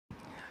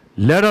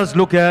Let us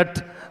look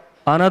at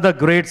another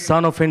great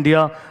son of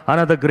India,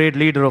 another great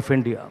leader of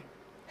India.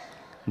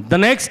 The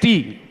next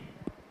E,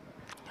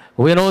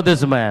 we know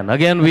this man.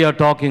 Again, we are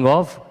talking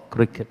of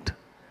cricket.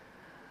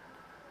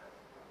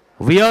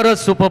 We are a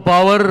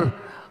superpower.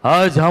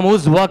 आज हम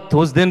उस वक्त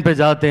उस दिन पे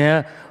जाते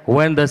हैं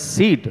when the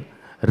seed,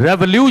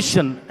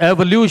 revolution,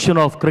 evolution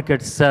of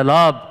cricket,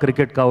 सैलाब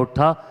cricket का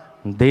उठा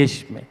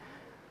देश में.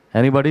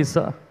 Anybody,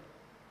 sir?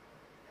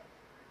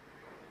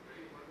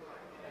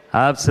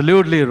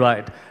 Absolutely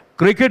right.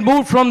 Cricket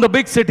moved from the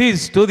big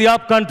cities to the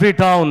upcountry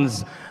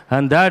towns,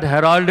 and that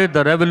heralded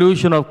the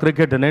revolution of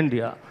cricket in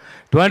India.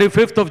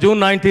 25th of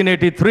June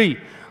 1983,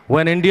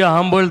 when India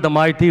humbled the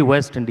mighty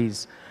West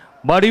Indies.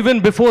 But even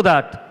before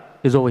that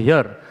is over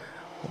here.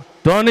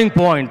 Turning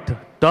point,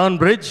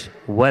 Turnbridge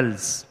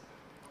Wells.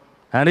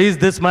 And is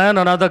this man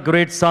another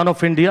great son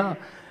of India?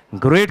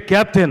 Great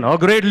captain or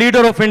great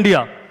leader of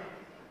India?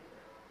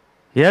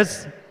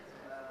 Yes?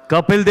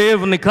 Kapil Dev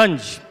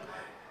Nikanj.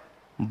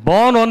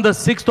 Born on the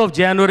 6th of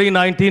January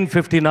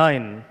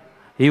 1959,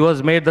 he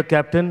was made the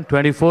captain,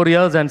 24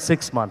 years and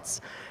 6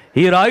 months.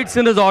 He writes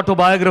in his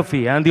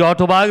autobiography, and the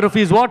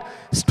autobiography is what?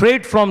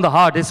 Straight from the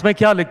heart. Isme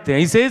kya likhte hain?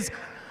 He says,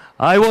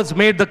 I was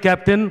made the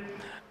captain.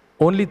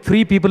 Only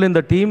 3 people in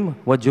the team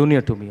were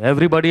junior to me.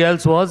 Everybody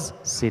else was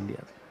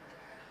senior.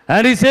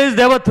 And he says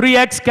there were 3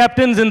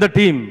 ex-captains in the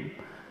team.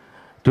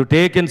 To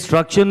take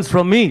instructions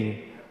from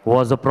me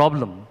was a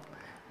problem.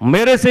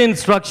 Mere se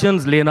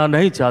instructions lena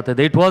nahi chahte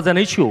the. It was an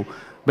issue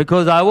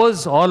because I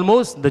was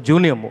almost the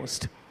junior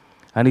most.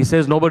 And he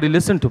says nobody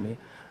listened to me.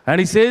 And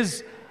he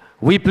says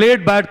we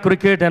played bad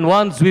cricket, and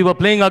once we were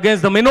playing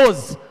against the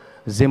Minnows,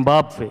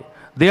 Zimbabwe.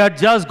 They had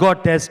just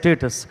got test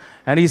status.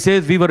 And he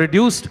says we were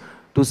reduced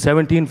to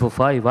 17 for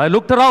 5. I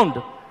looked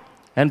around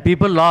and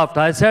people laughed.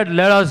 I said,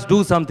 let us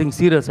do something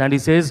serious. And he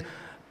says,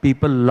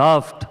 people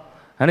laughed.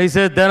 And he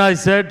said, then I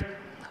said,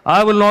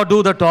 I will not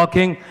do the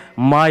talking.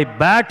 My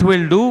bat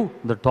will do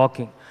the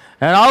talking.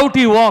 And out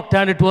he walked,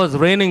 and it was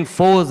raining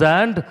 4s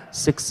and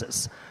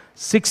 6s.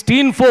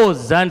 16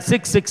 4s and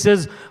 6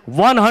 6s,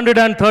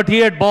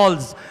 138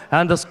 balls.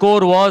 And the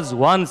score was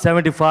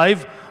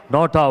 175.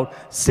 Not out.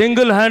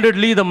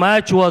 Single-handedly, the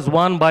match was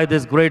won by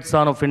this great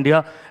son of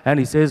India. And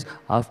he says,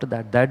 after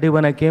that day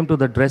when I came to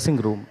the dressing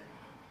room,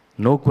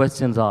 no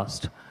questions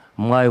asked.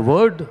 My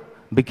word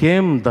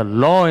became the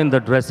law in the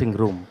dressing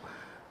room.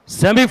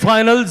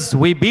 Semi-finals,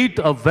 we beat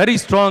a very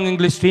strong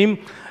English team.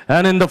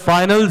 And in the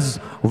finals,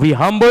 we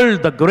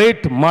humbled the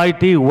great,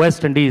 mighty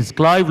West Indies.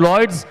 Clive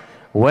Lloyd's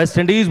West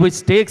Indies,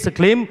 which takes a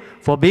claim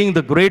for being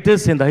the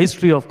greatest in the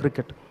history of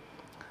cricket.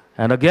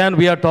 And again,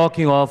 we are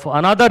talking of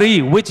another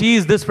E. Which E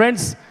is this,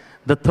 friends?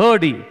 The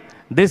third E.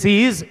 This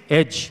E is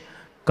edge,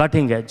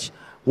 cutting edge.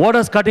 What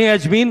does cutting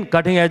edge mean?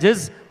 Cutting edge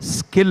is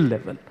skill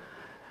level.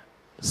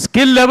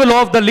 Skill level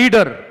of the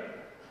leader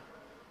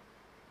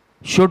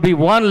should be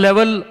one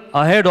level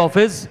ahead of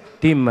his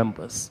team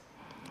members.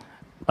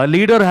 A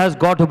leader has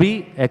got to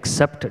be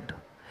accepted.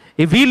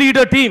 If we lead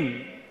a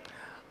team,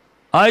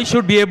 I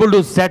should be able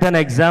to set an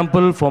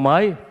example for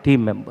my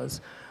team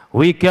members.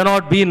 We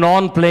cannot be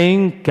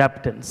non-playing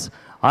captains.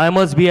 I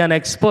must be an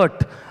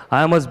expert.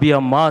 I must be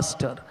a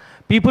master.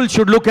 People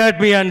should look at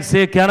me and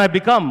say, can I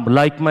become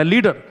like my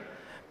leader?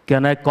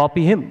 Can I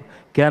copy him?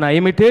 Can I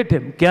imitate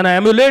him? Can I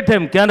emulate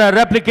him? Can I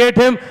replicate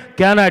him?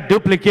 Can I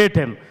duplicate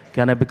him?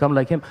 Can I become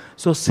like him?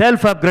 So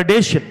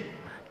self-upgradation,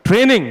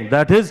 training,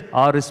 that is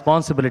our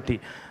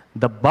responsibility.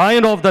 The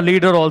buy-in of the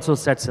leader also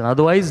sets in.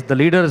 Otherwise, the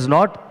leader is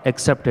not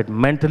accepted.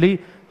 Mentally,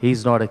 he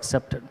is not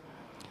accepted.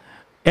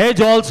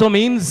 Edge also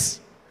means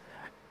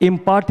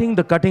imparting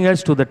the cutting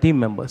edge to the team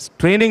members,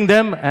 training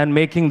them and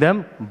making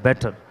them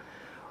better.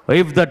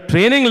 If the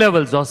training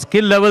levels or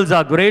skill levels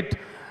are great,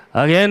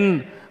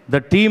 again,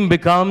 the team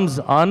becomes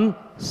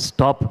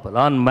unstoppable,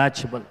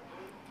 unmatchable.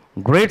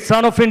 Great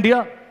son of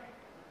India,